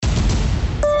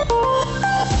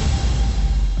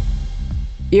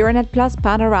Euronet Plus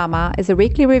Panorama is a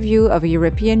weekly review of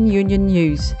European Union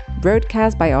news,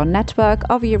 broadcast by our network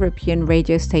of European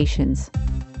radio stations.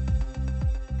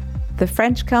 The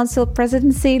French Council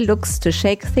presidency looks to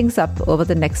shake things up over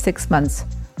the next 6 months.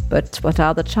 But what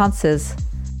are the chances?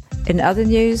 In other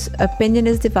news, opinion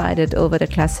is divided over the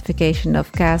classification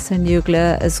of gas and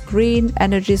nuclear as green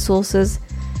energy sources,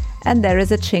 and there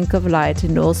is a chink of light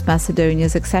in North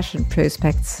Macedonia's accession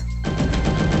prospects.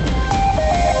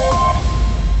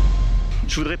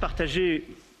 Je voudrais partager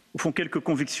au fond quelques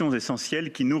convictions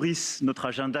essentielles qui nourrissent notre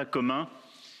agenda commun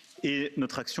et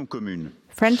notre action commune.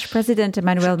 French President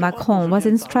Emmanuel Macron was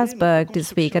in Strasbourg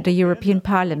this week at the European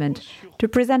Parliament to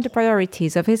present the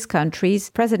priorities of his country's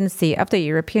presidency of the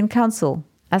European Council.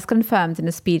 As confirmed in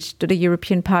a speech to the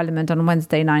European Parliament on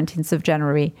Wednesday, 19th of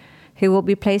January, he will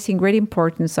be placing great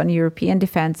importance on European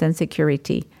defence and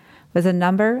security, with a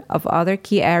number of other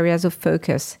key areas of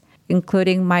focus,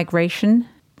 including migration,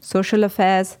 social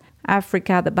affairs,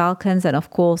 Africa, the Balkans, and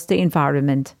of course the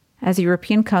environment. As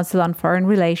European Council on Foreign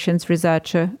Relations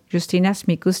researcher Justina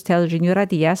Smikus tells Juniora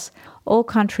Diaz, all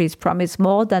countries promise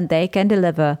more than they can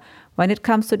deliver when it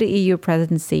comes to the EU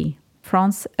presidency.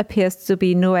 France appears to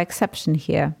be no exception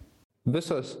here.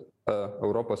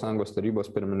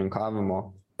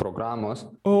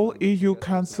 All EU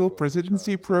Council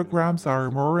presidency programs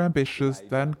are more ambitious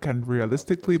than can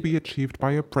realistically be achieved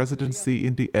by a presidency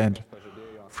in the end.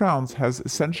 France has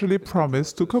essentially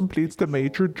promised to complete the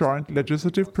major joint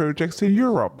legislative projects in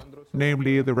Europe,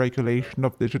 namely the regulation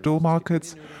of digital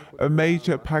markets, a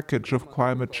major package of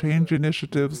climate change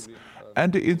initiatives,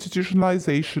 and the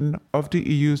institutionalization of the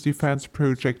EU's defense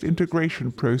project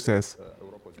integration process.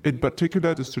 In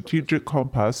particular, the Strategic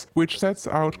Compass, which sets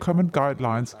out common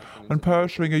guidelines on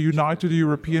pursuing a united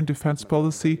European defense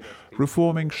policy,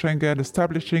 reforming Schengen,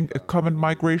 establishing a common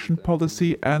migration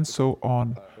policy, and so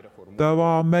on. There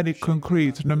are many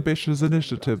concrete and ambitious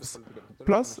initiatives.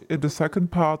 Plus, in the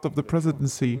second part of the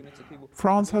presidency,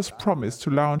 France has promised to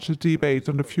launch a debate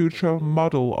on the future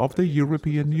model of the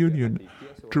European Union,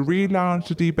 to relaunch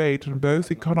the debate on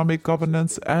both economic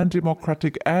governance and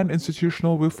democratic and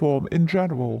institutional reform in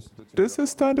general. This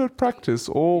is standard practice.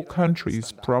 All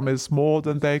countries promise more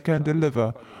than they can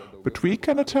deliver, but we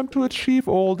can attempt to achieve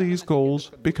all these goals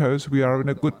because we are in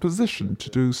a good position to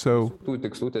do so.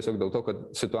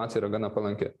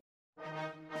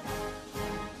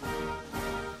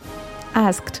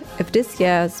 Asked if this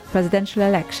year's presidential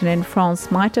election in France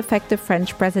might affect the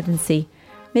French presidency,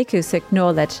 Mikus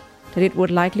acknowledged that it would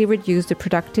likely reduce the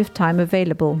productive time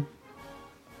available.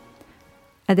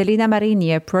 Adelina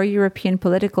Marini, a pro-European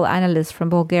political analyst from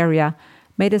Bulgaria,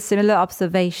 made a similar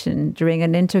observation during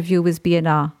an interview with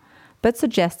BNR, but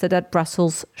suggested that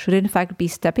Brussels should in fact be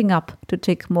stepping up to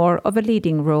take more of a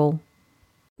leading role.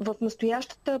 В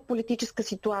настоящата политическа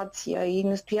ситуация и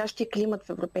настоящия климат в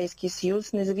Европейския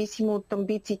съюз, независимо от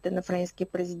амбициите на френския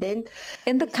президент.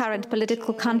 In the current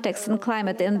political context and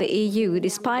climate in the EU,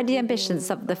 despite the ambitions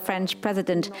of the French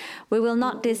president, we will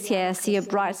not this year see a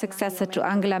bright successor to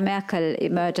Angela Merkel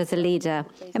emerge as a leader.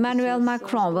 Emmanuel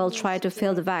Macron will try to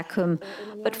fill the vacuum,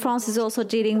 but France is also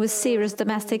dealing with serious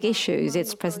domestic issues,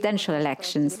 its presidential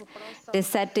elections. They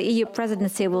said the EU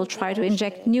presidency will try to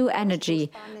inject new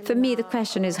energy. For me, the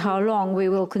question is how long we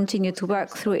will continue to work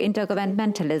through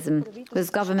intergovernmentalism,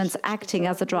 with governments acting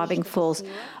as a driving force,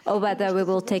 or whether we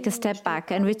will take a step back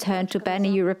and return to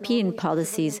pan-European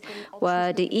policies,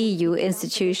 where the EU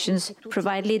institutions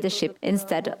provide leadership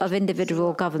instead of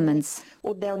individual governments.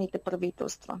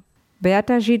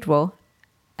 Beata Szydło,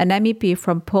 an MEP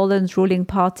from Poland's ruling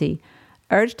party,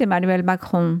 urged Emmanuel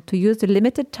Macron to use the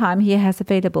limited time he has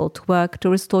available to work to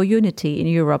restore unity in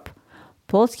Europe.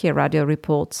 Polskie Radio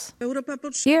reports.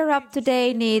 Europe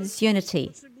today needs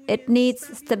unity. It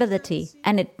needs stability,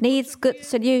 and it needs good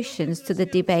solutions to the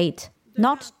debate,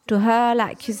 not to hurl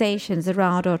accusations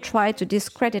around or try to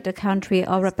discredit a country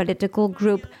or a political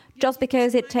group just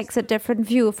because it takes a different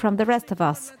view from the rest of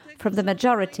us, from the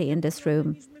majority in this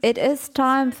room. It is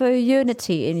time for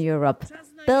unity in Europe.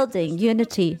 Building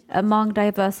unity among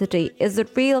diversity is a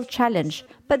real challenge,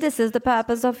 but this is the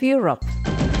purpose of Europe.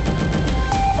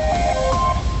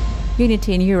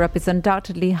 Unity in Europe is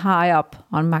undoubtedly high up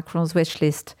on Macron's wish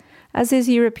list, as is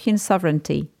European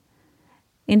sovereignty.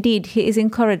 Indeed, he is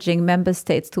encouraging member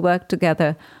states to work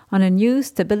together on a new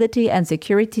stability and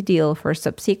security deal for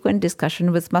subsequent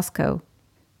discussion with Moscow.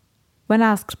 When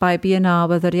asked by BNR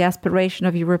whether the aspiration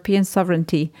of European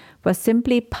sovereignty was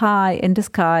simply pie in the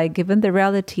sky given the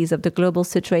realities of the global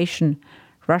situation,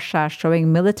 Russia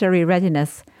showing military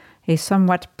readiness, a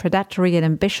somewhat predatory and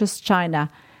ambitious China,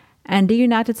 and the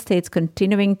United States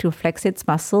continuing to flex its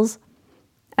muscles,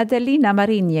 Adelina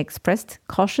Marini expressed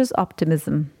cautious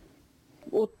optimism.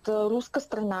 От руска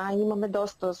страна имаме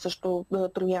доста също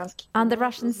троянски. On the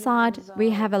Russian side, we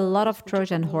have a lot of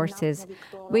Trojan horses.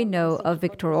 We know of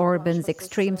Viktor Orban's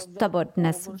extreme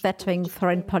stubbornness, vetoing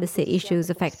foreign policy issues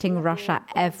affecting Russia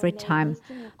every time.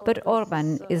 But Orban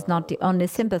is not the only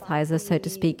sympathizer, so to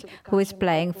speak, who is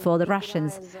playing for the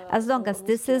Russians. As long as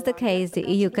this is the case, the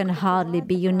EU can hardly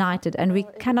be united, and we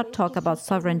cannot talk about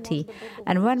sovereignty.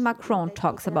 And when Macron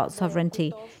talks about sovereignty,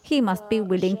 he must be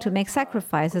willing to make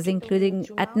sacrifices, including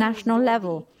at national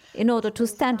level, in order to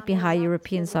stand behind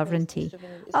European sovereignty.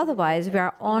 Otherwise, we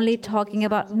are only talking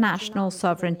about national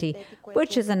sovereignty,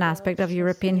 which is an aspect of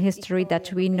European history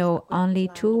that we know only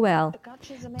too well.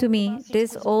 To me,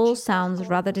 this all sounds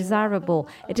rather desirable.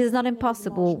 It is not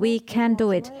impossible. We can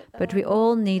do it, but we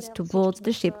all need to board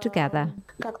the ship together.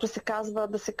 Както се казва,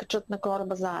 да се качат на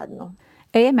кораба заедно.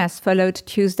 AMS followed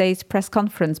Tuesday's press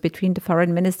conference between the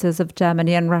foreign ministers of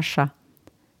Germany and Russia.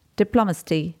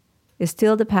 Diplomacy is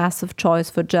still the path of choice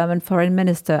for German Foreign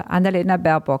Minister Annalena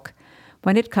Baerbock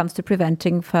when it comes to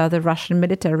preventing further Russian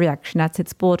military action at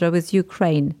its border with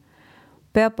Ukraine.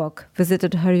 Baerbock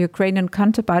visited her Ukrainian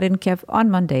counterpart in Kiev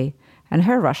on Monday and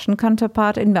her Russian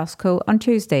counterpart in Moscow on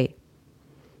Tuesday.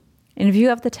 In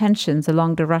view of the tensions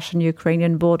along the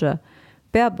Russian-Ukrainian border,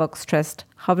 Baerbock stressed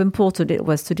how important it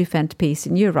was to defend peace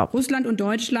in Europe. Russland und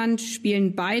Deutschland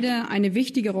spielen beide eine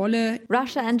wichtige Rolle.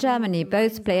 Russia and Germany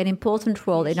both play an important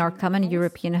role in our common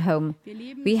European home.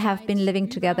 We have been living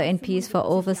together in peace for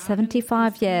over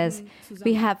 75 years.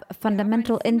 We have a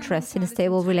fundamental interest in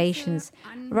stable relations.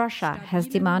 Russia has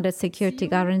demanded security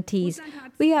guarantees.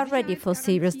 We are ready for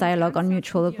serious dialogue on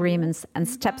mutual agreements and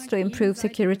steps to improve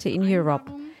security in Europe.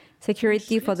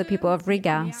 Security for the people of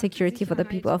Riga, security for the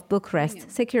people of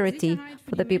Bucharest, security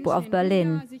for the people of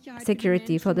Berlin,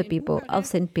 security for the people of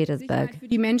St. Petersburg. Für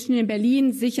die Menschen in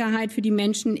Berlin, Sicherheit für die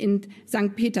Menschen in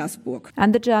St. Petersburg.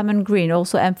 And the German Green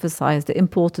also emphasized the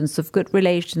importance of good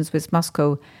relations with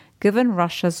Moscow, given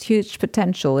Russia's huge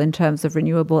potential in terms of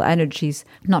renewable energies,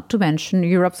 not to mention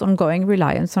Europe's ongoing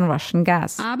reliance on Russian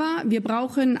gas. Aber wir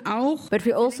brauchen auch But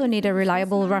we also need a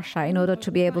reliable Russia in order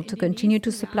to be able to continue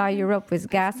to supply Europe with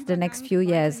gas in the next few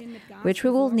years, which we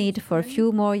will need for a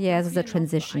few more years as a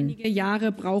transition. einige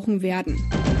Jahre brauchen werden.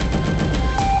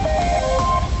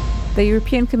 The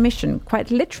European Commission quite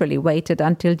literally waited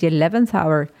until the 11th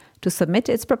hour to submit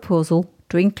its proposal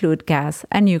to include gas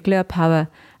and nuclear power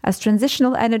as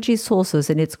transitional energy sources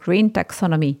in its green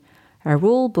taxonomy, a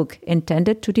rule book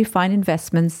intended to define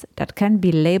investments that can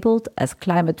be labeled as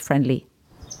climate-friendly.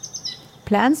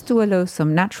 Plans to allow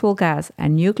some natural gas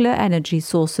and nuclear energy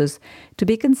sources to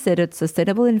be considered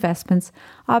sustainable investments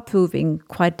are proving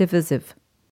quite divisive.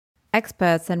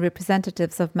 Experts and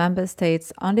representatives of member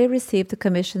states only received the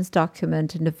Commission's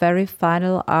document in the very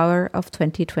final hour of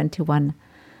 2021.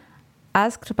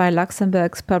 Asked by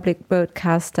Luxembourg's public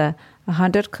broadcaster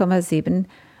 100,7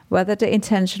 whether the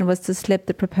intention was to slip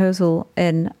the proposal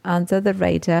in under the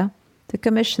radar, the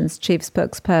Commission's chief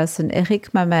spokesperson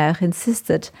Éric Mamère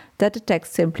insisted that the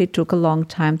text simply took a long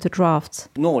time to draft.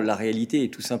 Non, la réalité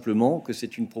est tout simplement que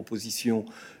c'est une proposition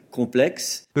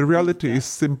complexe. The reality is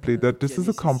simply that this is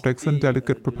a complex and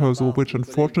delicate proposal which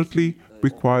unfortunately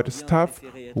required staff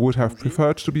who would have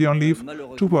preferred to be on leave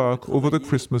to work over the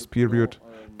Christmas period.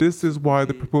 This is why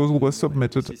the proposal was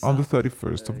submitted on the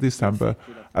 31st of December,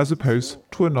 as opposed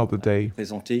to another day.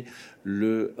 Présenté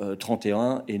le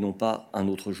 31 et non pas un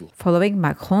autre jour. Following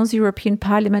Macron's European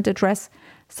Parliament address,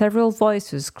 several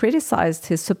voices criticized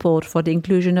his support for the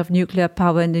inclusion of nuclear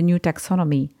power in the new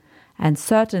taxonomy. And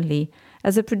certainly,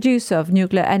 as a producer of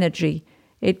nuclear energy,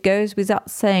 it goes without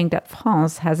saying that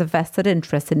France has a vested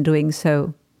interest in doing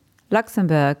so.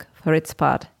 Luxembourg, for its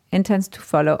part, intends to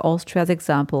follow Austria's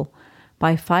example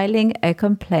by filing a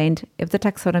complaint if the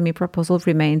taxonomy proposal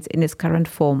remains in its current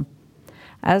form,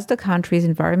 as the country's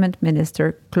Environment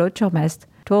Minister, Claude Turmes,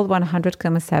 told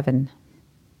 100,7.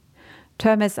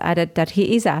 Turmes added that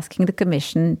he is asking the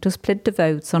Commission to split the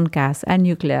votes on gas and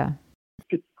nuclear.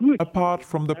 Apart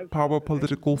from the power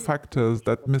political factors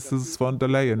that Mrs. von der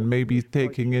Leyen may be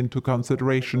taking into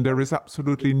consideration, there is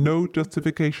absolutely no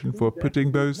justification for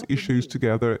putting those issues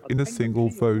together in a single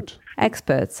vote.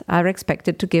 Experts are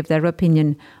expected to give their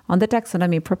opinion on the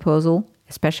taxonomy proposal,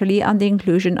 especially on the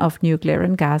inclusion of nuclear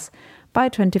and gas, by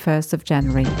 21st of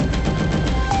January.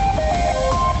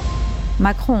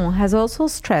 Macron has also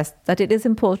stressed that it is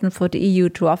important for the EU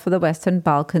to offer the Western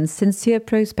Balkans sincere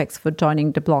prospects for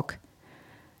joining the bloc.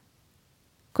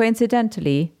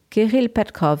 Coincidentally, Kirill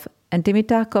Petkov and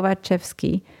Dimitar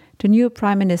Kovachevsky, the new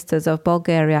prime ministers of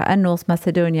Bulgaria and North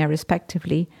Macedonia,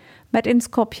 respectively, met in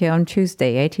Skopje on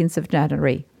Tuesday, 18th of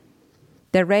January.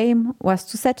 Their aim was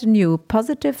to set a new,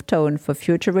 positive tone for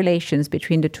future relations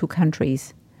between the two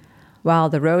countries. While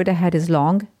the road ahead is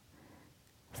long,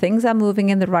 things are moving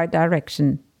in the right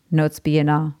direction, notes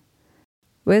BNR,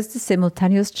 with the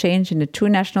simultaneous change in the two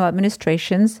national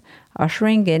administrations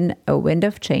ushering in a wind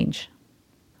of change.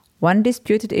 One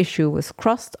disputed issue was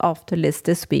crossed off the list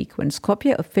this week when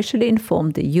Skopje officially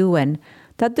informed the UN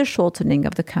that the shortening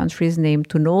of the country's name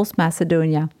to North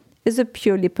Macedonia is a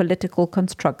purely political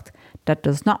construct that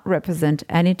does not represent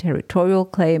any territorial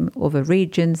claim over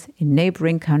regions in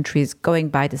neighboring countries going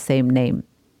by the same name.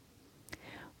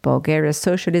 Bulgaria's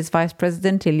Socialist Vice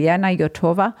President Iliana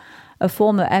Iotova, a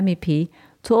former MEP,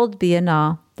 told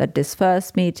BNR that this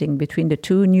first meeting between the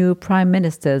two new prime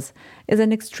ministers is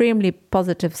an extremely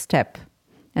positive step,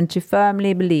 and she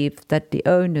firmly believed that the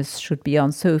onus should be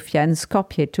on Sofia and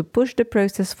Skopje to push the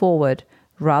process forward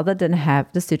rather than have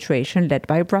the situation led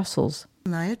by Brussels.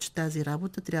 I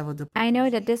know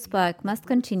that this work must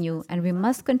continue, and we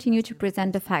must continue to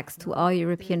present the facts to our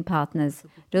European partners,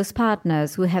 those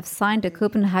partners who have signed the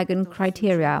Copenhagen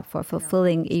criteria for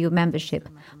fulfilling EU membership,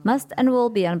 must and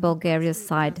will be on Bulgaria's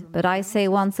side. But I say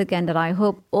once again that I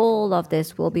hope all of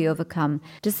this will be overcome.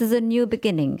 This is a new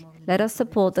beginning. Let us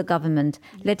support the government.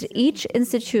 Let each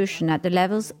institution at the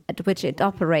levels at which it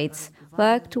operates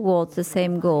work towards the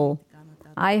same goal.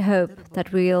 I hope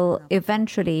that we'll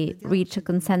eventually reach a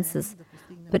consensus,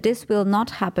 but this will not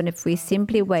happen if we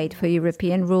simply wait for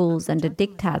European rules and the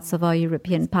diktats of our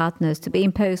European partners to be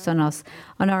imposed on us,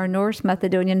 on our North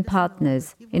Macedonian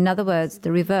partners. In other words,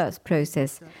 the reverse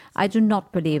process. I do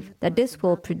not believe that this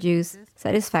will produce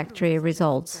satisfactory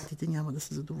results.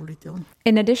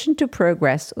 In addition to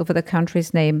progress over the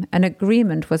country's name, an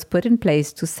agreement was put in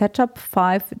place to set up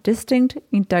 5 distinct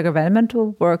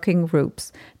intergovernmental working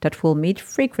groups that will meet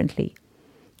frequently.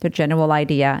 The general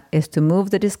idea is to move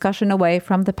the discussion away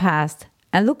from the past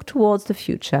and look towards the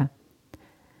future.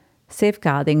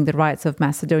 Safeguarding the rights of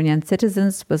Macedonian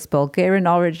citizens with Bulgarian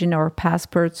origin or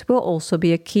passports will also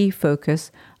be a key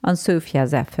focus on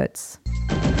Sofia's efforts.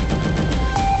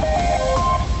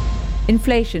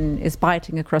 Inflation is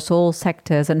biting across all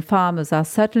sectors, and farmers are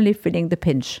certainly feeling the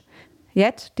pinch.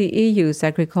 Yet the EU's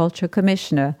Agriculture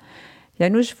Commissioner,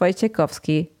 Janusz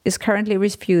Wojciechowski, is currently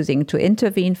refusing to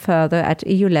intervene further at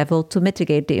EU level to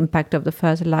mitigate the impact of the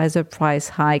fertilizer price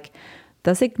hike,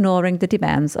 thus ignoring the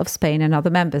demands of Spain and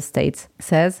other member states,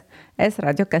 says Es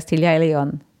Radio Castilla y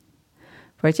León.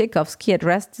 Wojciechowski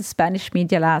addressed the Spanish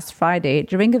media last Friday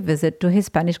during a visit to his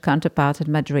Spanish counterpart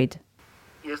in Madrid.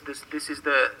 Yes, this is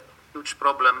the huge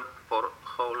problem for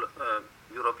whole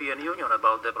European Union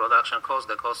about the production cost,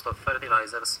 the cost of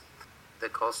fertilizers, the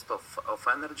cost of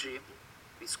energy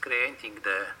is creating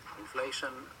the inflation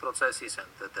processes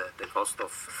and the cost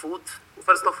of food.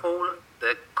 First of all,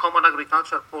 the common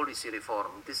agriculture policy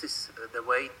reform. This is the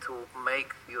way to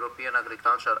make European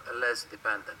agriculture less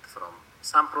dependent from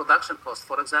some production costs.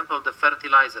 For example, the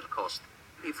fertilizer cost.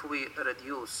 If we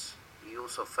reduce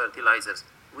use of fertilizers,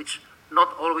 which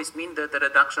not always mean the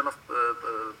reduction of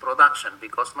production,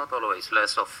 because not always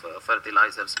less of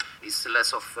fertilizers is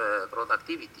less of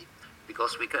productivity.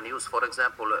 Because we can use, for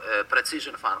example,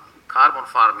 precision farming, carbon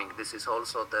farming. This is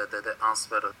also the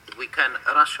answer. We can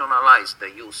rationalize the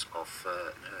use of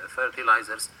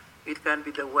fertilizers. It can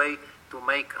be the way to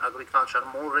make agriculture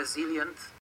more resilient.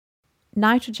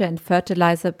 Nitrogen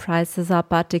fertilizer prices are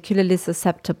particularly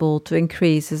susceptible to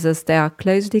increases as they are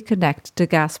closely connected to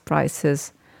gas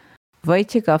prices.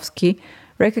 Wojciechowski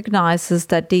recognizes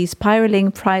that these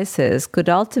spiraling prices could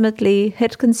ultimately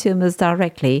hit consumers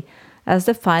directly as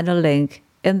the final link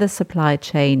in the supply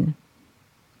chain.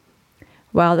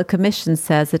 While the Commission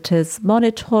says it is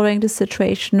monitoring the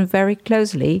situation very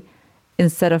closely,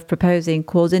 instead of proposing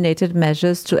coordinated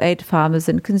measures to aid farmers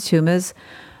and consumers,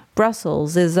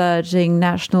 Brussels is urging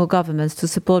national governments to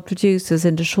support producers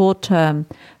in the short term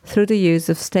through the use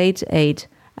of state aid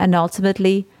and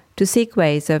ultimately to seek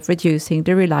ways of reducing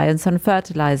the reliance on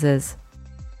fertilizers.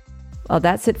 Well,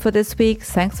 that's it for this week.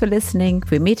 Thanks for listening.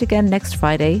 We meet again next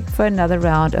Friday for another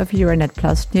round of Euronet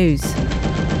Plus news.